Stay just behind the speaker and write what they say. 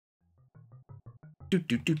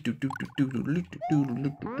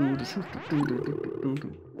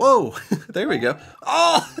Whoa, there we go.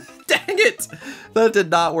 Oh, dang it. That did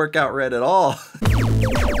not work out right at all.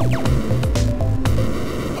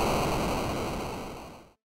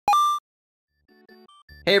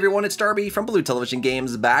 Hey everyone, it's Darby from Blue Television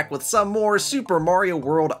Games, back with some more Super Mario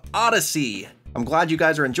World Odyssey. I'm glad you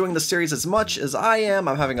guys are enjoying this series as much as I am.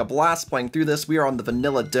 I'm having a blast playing through this. We are on the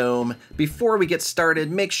Vanilla Dome. Before we get started,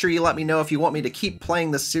 make sure you let me know if you want me to keep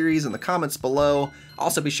playing this series in the comments below.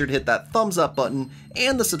 Also be sure to hit that thumbs up button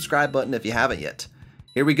and the subscribe button if you haven't yet.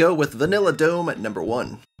 Here we go with Vanilla Dome at number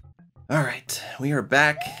 1. Alright, we are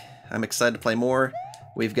back. I'm excited to play more.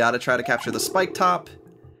 We've got to try to capture the spike top,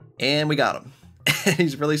 and we got him.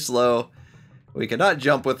 He's really slow. We cannot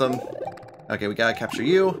jump with him. Okay, we gotta capture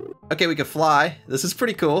you. Okay, we can fly. This is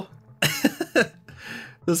pretty cool.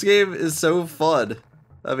 This game is so fun.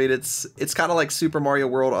 I mean, it's kind of like Super Mario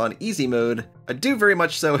World on easy mode. I do very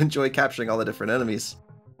much so enjoy capturing all the different enemies.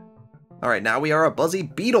 Alright, now we are a Buzzy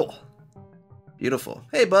Beetle. Beautiful.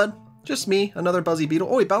 Hey, bud. Just me, another Buzzy Beetle.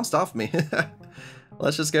 Oh, he bounced off me.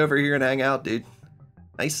 Let's just go over here and hang out, dude.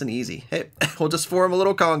 Nice and easy. Hey, we'll just form a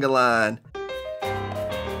little conga line.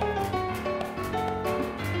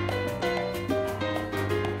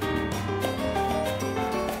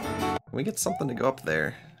 Can we get something to go up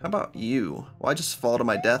there? How about you? Will I just fall to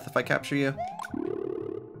my death if I capture you?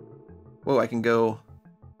 Whoa, I can go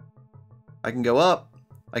up.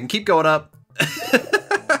 I can keep going up.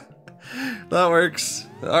 That works.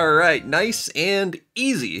 Alright, nice and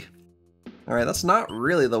easy. Alright, that's not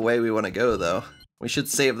really the way we want to go, though. We should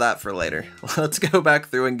save that for later. Let's go back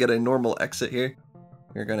through and get a normal exit here.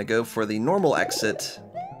 We're gonna go for the normal exit.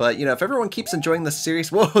 But, you know, if everyone keeps enjoying this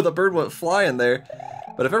series... Whoa, the bird went flying there.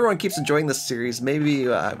 But if everyone keeps enjoying this series, maybe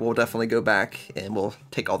we'll definitely go back and we'll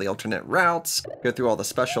take all the alternate routes, go through all the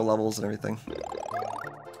special levels and everything.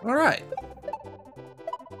 Alright.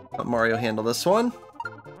 Let Mario handle this one.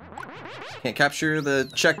 Can't capture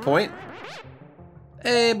the checkpoint.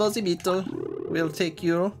 Hey, Buzzy Beetle. We'll take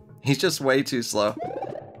you. He's just way too slow.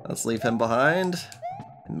 Let's leave him behind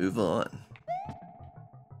and move on.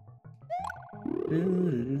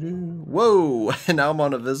 Whoa! Now I'm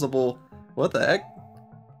on a visible... What the heck?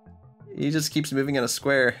 He just keeps moving in a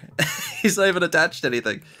square. He's not even attached to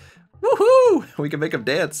anything. Woohoo! We can make him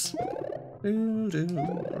dance. We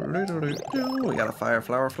got a fire,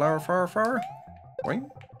 flower. Boing.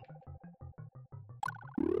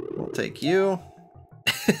 We'll take you.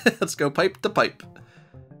 Let's go pipe to pipe.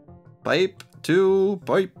 Pipe to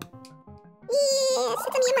pipe.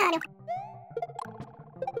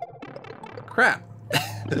 Crap.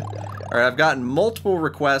 Alright, I've gotten multiple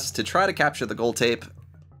requests to try to capture the gold tape.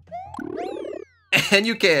 And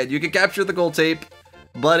you can capture the gold tape,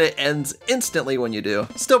 but it ends instantly when you do.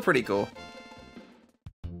 Still pretty cool.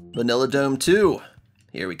 Vanilla Dome 2.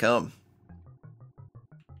 Here we come.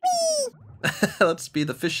 Let's be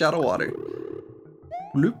the fish out of water.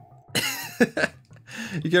 Bloop.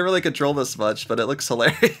 You can't really control this much, but it looks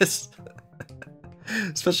hilarious.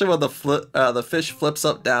 Especially when the fish flips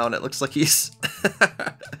up down, it looks like he's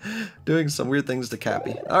doing some weird things to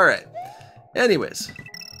Cappy. Alright. Anyways.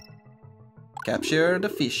 Capture the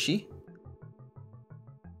fishy.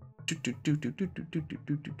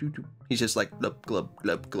 He's just like glub glub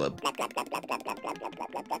glub glub.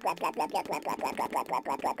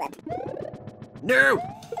 No!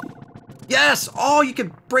 Yes! Oh, you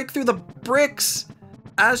can break through the bricks!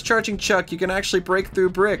 As Charging Chuck, you can actually break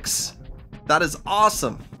through bricks. That is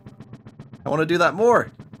awesome. I want to do that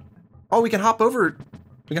more. Oh, we can hop over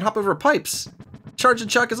pipes. Charging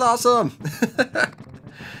Chuck is awesome.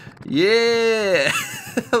 Yeah.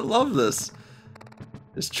 I love this.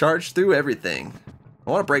 Just charge through everything.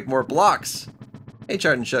 I want to break more blocks. Hey,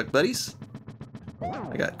 Charging Chuck buddies.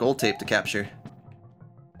 I got gold tape to capture.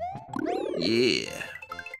 Yeah.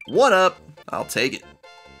 1 up. I'll take it.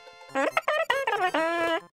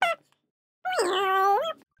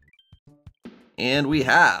 And we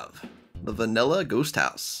have the Vanilla Ghost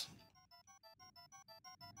House.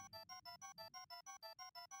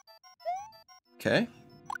 Okay.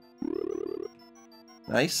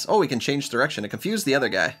 Nice. Oh, we can change direction. It confused the other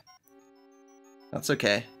guy. That's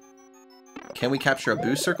okay. Can we capture a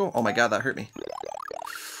boost circle? Oh my god, that hurt me.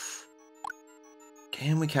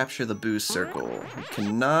 Can we capture the boost circle? We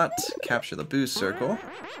cannot capture the boost circle.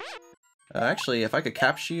 Actually, if I could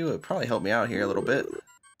capture you, it would probably help me out here a little bit.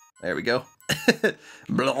 There we go.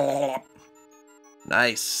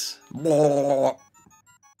 Nice.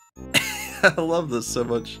 I love this so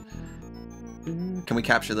much. Can we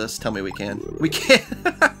capture this? Tell me we can. We can!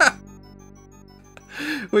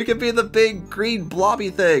 We can be the big green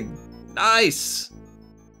blobby thing. Nice!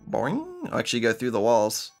 Boing. I'll actually go through the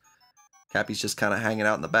walls. Cappy's just kind of hanging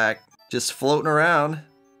out in the back. Just floating around.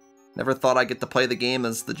 Never thought I'd get to play the game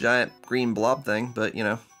as the giant green blob thing, but you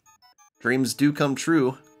know, dreams do come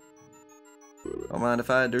true. Don't mind if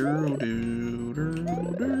I do.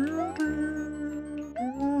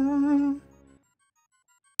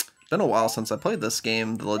 Been a while since I played this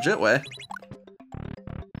game the legit way.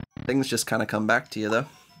 Things just kind of come back to you though.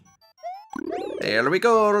 There we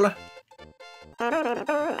go.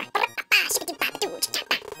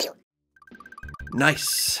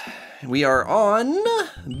 Nice. We are on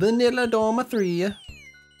Vanilla Doma 3.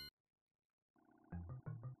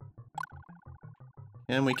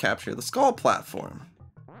 And we capture the skull platform.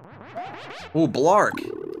 Oh, Blarg.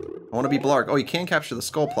 I want to be Blarg. Oh, you can capture the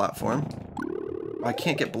skull platform. Oh, I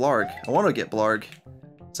can't get Blarg. I want to get Blarg.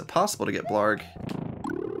 Is it possible to get Blarg?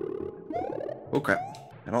 Oh, crap.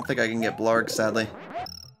 I don't think I can get Blarg, sadly.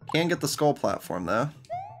 Can get the skull platform, though.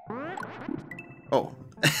 Oh.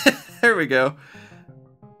 There we go.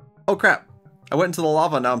 Oh, crap. I went into the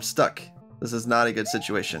lava, now I'm stuck. This is not a good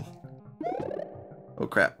situation. Oh,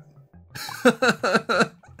 crap.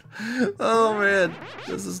 Oh, man.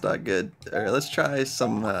 This is not good. Alright, let's try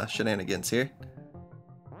some shenanigans here.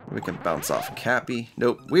 We can bounce off Cappy.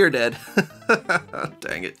 Nope, we're dead.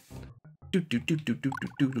 Dang it.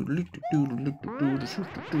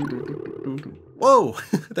 Whoa,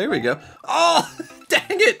 there we go. Oh, dang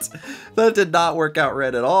it. That did not work out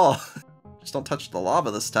right at all. Just don't touch the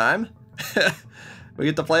lava this time. We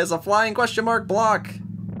get to play as a flying question mark block.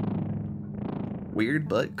 Weird,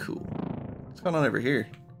 but cool. What's going on over here?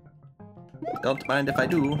 Don't mind if I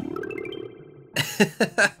do.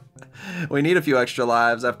 We need a few extra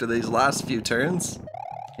lives after these last few turns.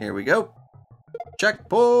 Here we go.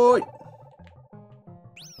 Checkpoint.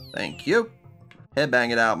 Thank you.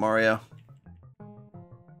 Headbang it out, Mario.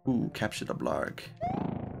 Ooh, capture the Blarg.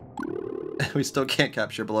 We still can't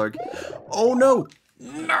capture Blarg. Oh no!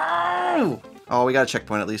 No! Oh, we got a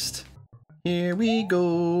checkpoint at least. Here we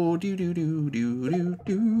go. Do do do do do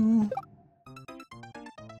do.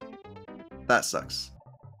 That sucks.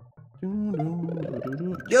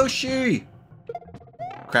 Yoshi!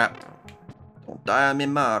 Crap. Don't die on me,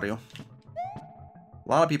 Mario. A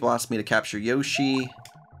lot of people ask me to capture Yoshi,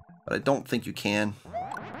 but I don't think you can,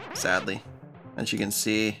 sadly. As you can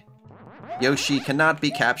see, Yoshi cannot be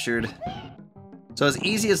captured. So as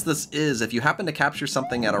easy as this is, if you happen to capture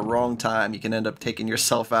something at a wrong time, you can end up taking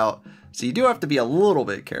yourself out. So you do have to be a little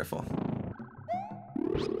bit careful.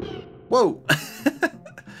 Whoa!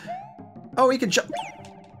 Oh, we can jump.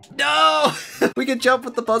 No! We can jump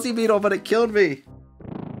with the Buzzy Beetle, but it killed me.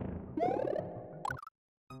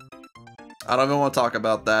 I don't even want to talk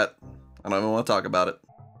about that. I don't even want to talk about it.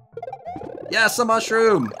 Yes, a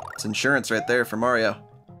mushroom! It's insurance right there for Mario.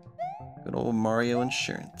 Good old Mario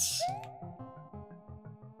insurance.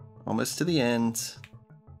 Almost to the end.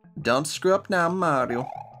 Don't screw up now, Mario.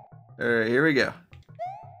 Alright, here we go.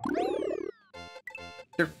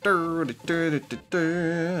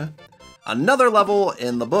 Another level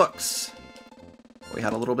in the books. We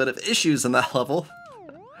had a little bit of issues in that level.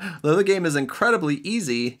 Though the game is incredibly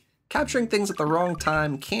easy, capturing things at the wrong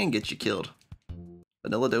time can get you killed.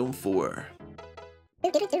 Vanilla Dome 4. Oh,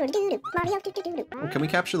 can we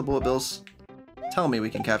capture the bullet bills? Tell me we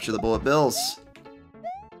can capture the bullet bills.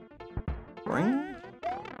 Boing.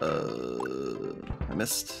 I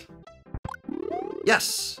missed.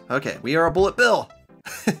 Yes! Okay, we are a bullet bill!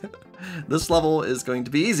 This level is going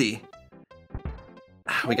to be easy.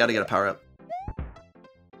 We gotta get a power up.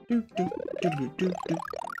 Okay,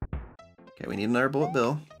 we need another bullet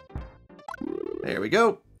bill. There we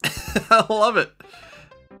go. I love it.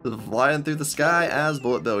 Flying through the sky as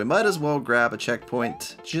Bullet Bill. We might as well grab a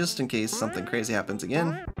checkpoint just in case something crazy happens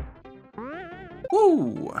again.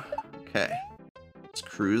 Woo! Okay. It's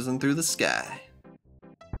cruising through the sky.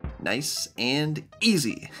 Nice and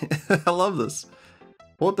easy. I love this.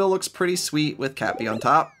 Bullet Bill looks pretty sweet with Cappy on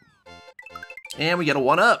top. And we get a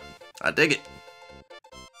 1-up. I dig it.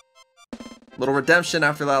 Little redemption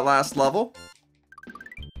after that last level.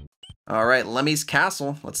 Alright, Lemmy's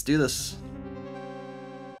Castle. Let's do this.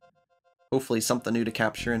 Hopefully something new to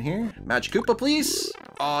capture in here. Magic Koopa, please.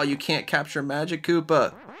 Oh, you can't capture Magic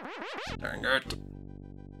Koopa. Dang it.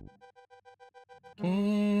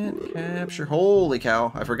 Can't capture. Holy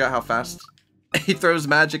cow. I forgot how fast he throws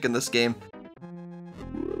magic in this game.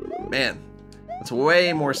 Man, it's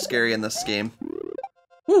way more scary in this game.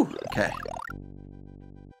 Whew, okay.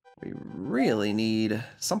 We really need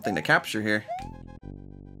something to capture here.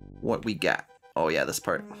 What we got? Oh yeah, this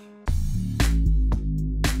part.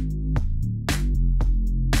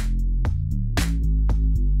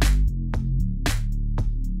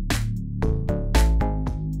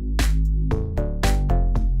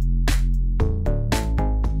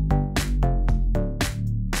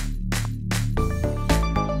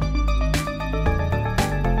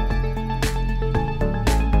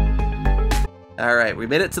 Alright, we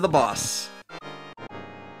made it to the boss.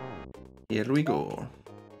 Here we go.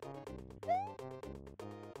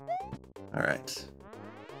 Alright.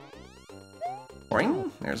 Boing.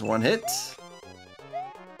 There's one hit.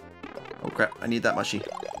 Oh crap, I need that mushy.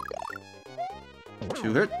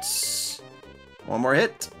 2 hits. 1 more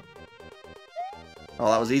hit. Oh,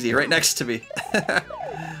 that was easy, right next to me.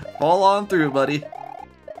 Fall on through, buddy.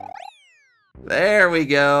 There we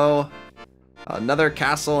go. Another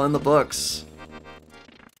castle in the books.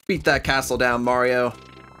 Beat that castle down, Mario.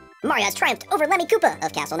 Mario has triumphed over Lemmy Koopa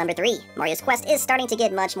of castle number 3. Mario's quest is starting to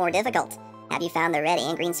get much more difficult. Have you found the red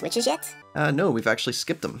and green switches yet? No, we've actually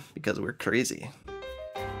skipped them because we're crazy.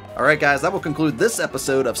 Alright guys, that will conclude this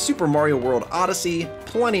episode of Super Mario World Odyssey.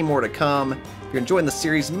 Plenty more to come. If you're enjoying the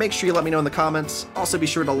series, make sure you let me know in the comments. Also be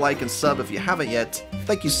sure to like and sub if you haven't yet.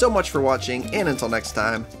 Thank you so much for watching, and until next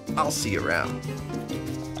time, I'll see you around.